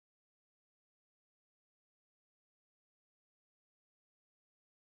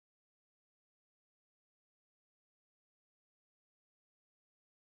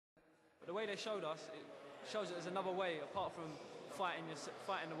the way they showed us, it shows that there's another way apart from fighting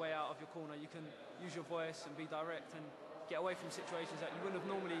the way out of your corner. You can use your voice and be direct and get away from situations that you wouldn't have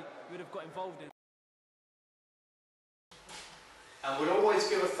normally got involved in. And we'll always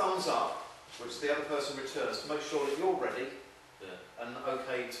give a thumbs up, which the other person returns, to make sure that you're ready and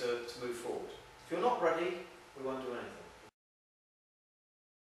okay to move forward. If you're not ready, we won't do anything.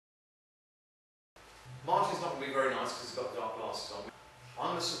 Martin's not going to be very nice because he's got dark glasses on.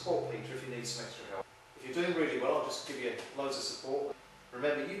 I'm going to support Peter if you need some extra help. If you're doing really well, I'll just give you loads of support.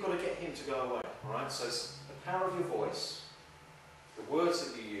 Remember, you've got to get him to go away, alright? So it's the power of your voice, the words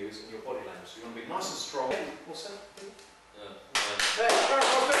that you use, and your body language. So you want to be nice and strong. What's that?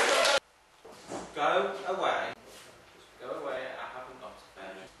 Go away. Go away, I haven't got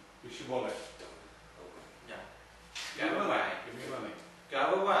it. Where's your wallet? Yeah. Go away. Give me money.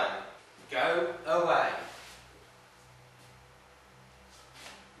 Go away. Go away.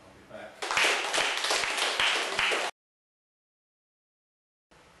 I'll be back.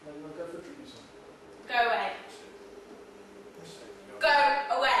 Now you want to go for a drink or something? Go away. Go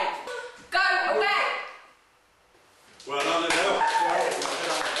away. Go away. Well, I don't know. Go away.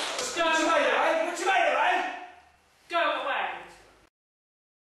 What's your mate away? Go away.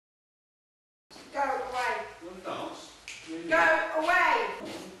 Go away. You want to dance? Go away.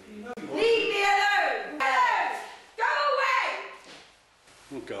 You know you want Leave me alone. Alone. Go away.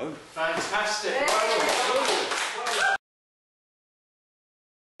 to. We'll go. Fantastic! Yeah. Well,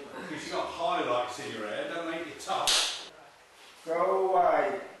 Because you've got highlights in your hair, don't make it tough. Go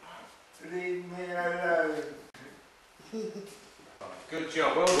away. Leave me alone. Good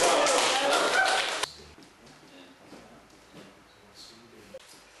job, well done.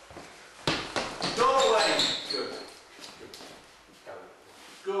 go away! Good.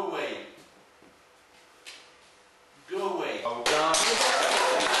 Go away. Go away. Well done.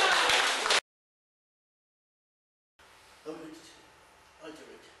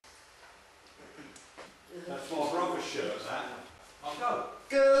 That's my brother's shirt, that. I'll go.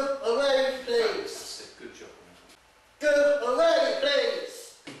 Go away, please. Fantastic. Good job. Go away,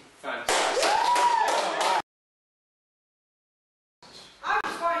 please. Fantastic. I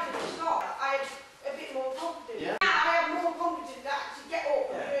was fighting to stop. I had a bit more confidence. Yeah. Now I have more confidence to actually get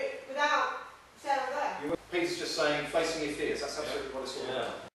up and do it without Sarah there. Peter's just saying, facing your fears. That's absolutely what it's all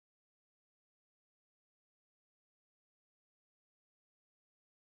about.